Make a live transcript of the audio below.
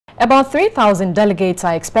About 3,000 delegates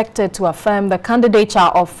are expected to affirm the candidature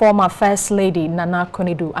of former First Lady Nana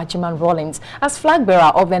Konadu as flag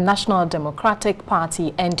bearer of the National Democratic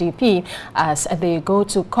Party (NDP) as they go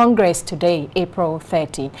to Congress today, April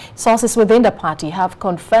 30. Sources within the party have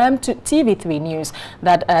confirmed to TV3 News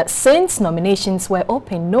that since nominations were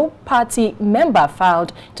open, no party member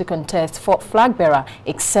filed to contest for flag bearer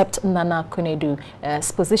except Nana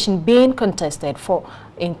Konadu's position being contested for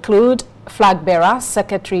include flag bearer,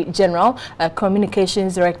 secretary general,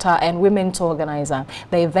 communications director and women's organizer.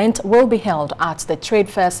 The event will be held at the Trade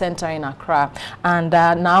Fair Center in Accra. And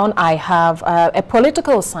now I have a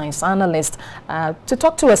political science analyst to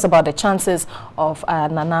talk to us about the chances of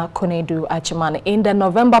Nana Konadu Achiman in the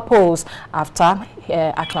November polls after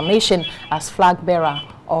acclamation as flag bearer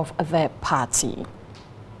of the party.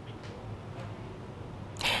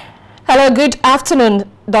 Hello, good afternoon,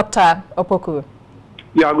 Dr. Opoku.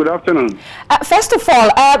 Yeah, good afternoon. First of all,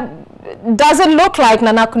 does it look like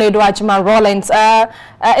Nana Konadu Achiman-Rawlings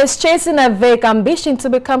is chasing a vague ambition to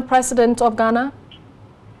become president of Ghana?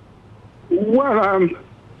 Well,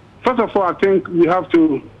 first of all, I think we have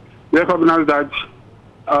to recognize that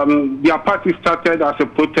their party started as a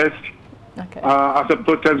protest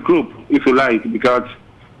group, if you like, because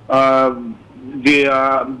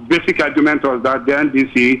the basic argument was that the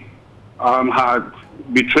NDC had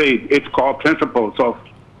betrayed its core principles of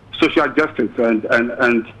social justice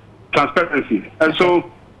and transparency. And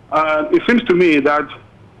so it seems to me that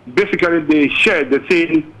basically they share the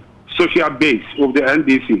same social base of the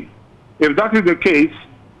NDC. If that is the case,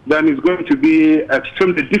 then it's going to be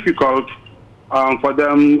extremely difficult for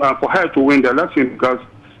her to win the election, because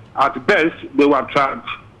at best they will attract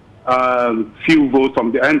few votes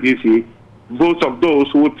from the NDC, votes of those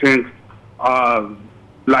who think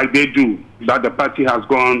like they do, that the party has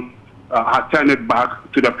turned it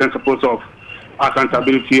back to the principles of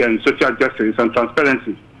accountability and social justice and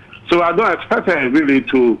transparency. So I don't expect her really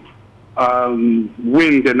to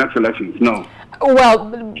win the next elections, no.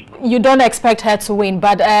 Well, you don't expect her to win,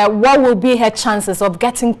 but what will be her chances of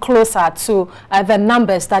getting closer to the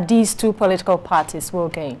numbers that these two political parties will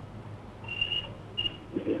gain?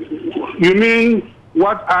 You mean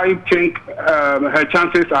what I think her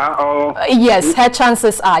chances are? Or yes, her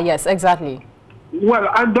chances are, yes, exactly. Well,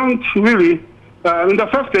 I don't really. In the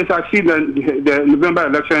first place, I see the November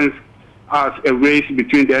elections as a race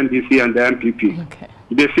between the NDC and the NPP. Okay.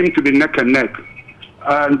 They seem to be neck and neck.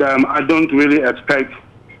 And I don't really expect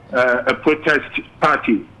a protest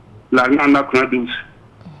party like Nana Konadu's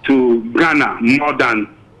to garner more than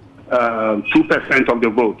 2% of the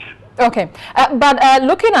votes. Okay, but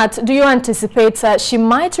looking at, do you anticipate she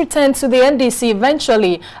might return to the NDC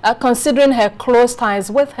eventually, considering her close ties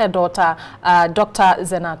with her daughter, Dr.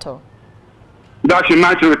 Zenato? That she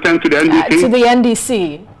might return to the NDC? To the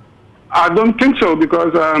NDC. I don't think so,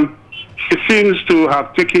 because she seems to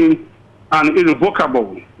have taken an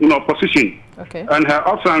irrevocable, position. Okay. And her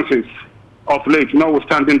utterances of late,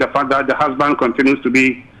 notwithstanding the fact that the husband continues to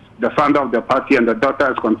be the founder of the party and the daughter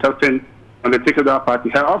is contesting on the ticket of the party,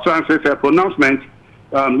 her utterances, her pronouncement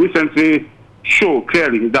recently show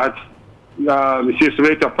clearly that she's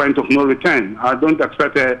reached a point of no return. I don't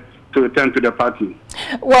expect her to return to the party.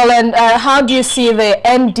 Well, and how do you see the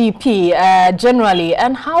NDP generally,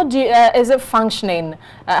 and how do is it functioning?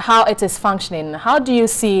 How it is functioning? How do you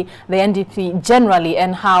see the NDP generally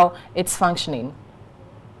and how it's functioning?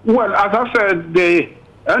 Well, as I said, the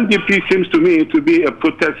NDP seems to me to be a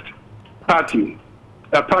protest party,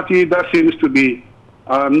 a party that seems to be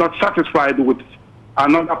not satisfied with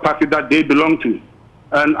another party that they belong to.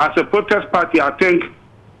 And as a protest party, I think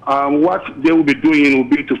what they will be doing will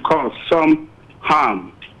be to cause some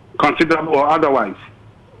harm, considerable or otherwise,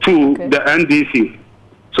 to the NDC.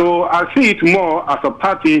 So I see it more as a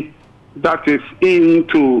party that is in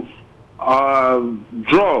to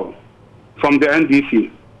draw from the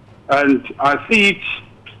NDC. And I see it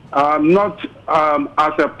not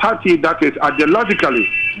as a party that is ideologically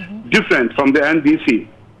different from the NDC.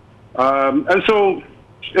 And so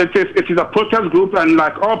it is a protest group, and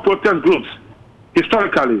like all protest groups,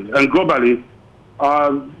 historically and globally,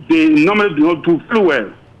 they normally do not do very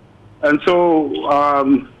well. And so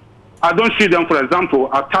I don't see them, for example,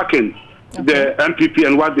 attacking the NPP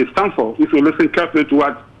and what they stand for. If you listen carefully to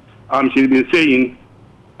what she's been saying,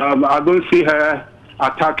 I don't see her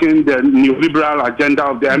attacking the neoliberal agenda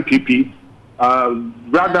of the NPP.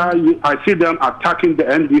 Rather, I see them attacking the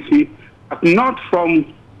NDC, not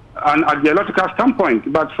from an ideological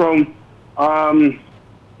standpoint, but from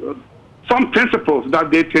some principles that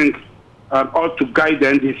they think ought to guide the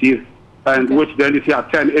NDC and which the NDC has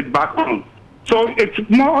turned it back on. So it's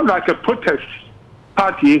more like a protest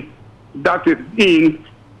party that is in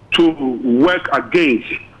to work against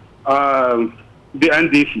the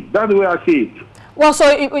NDC. That's the way I see it. Well, so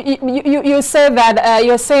you say that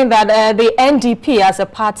you're saying that the NDP as a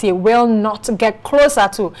party will not get closer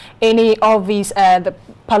to any of these the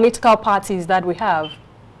political parties that we have.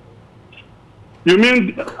 You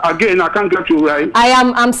mean, again, I can't get you right.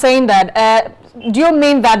 I'm saying that. Do you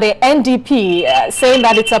mean that the NDP, saying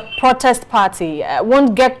that it's a protest party,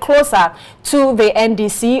 won't get closer to the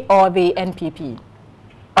NDC or the NPP?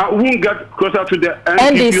 Won't get closer to the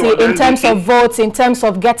NDC in terms of votes, in terms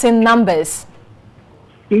of getting numbers?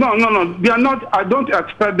 No. They are not. I don't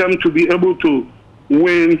expect them to be able to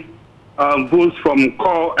win votes from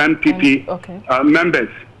core NPP members.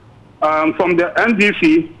 From the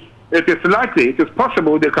NDC, it is likely, it is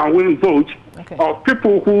possible they can win votes of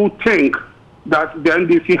people who think that the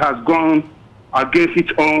NDC has gone against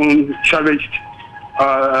its own cherished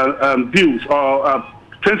views or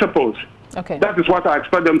principles. That is what I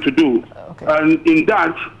expect them to do. And in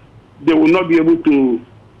that, they will not be able to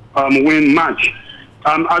win much.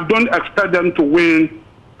 I don't expect them to win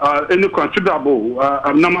any considerable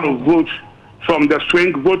number of votes from the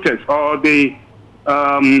swing voters or the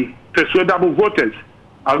persuadable voters.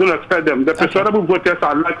 I don't expect them. The persuadable voters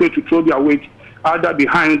are likely to throw their weight either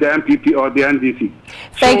behind the NPP or the NDC.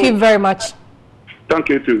 Thank you very much. Thank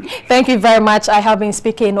you too. Thank you very much. I have been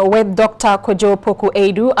speaking with Dr. Kojo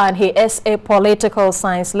Poku-Edu, and he is a political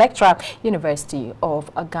science lecturer, University of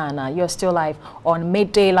Ghana. You're still live on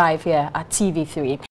Midday Live here at TV3.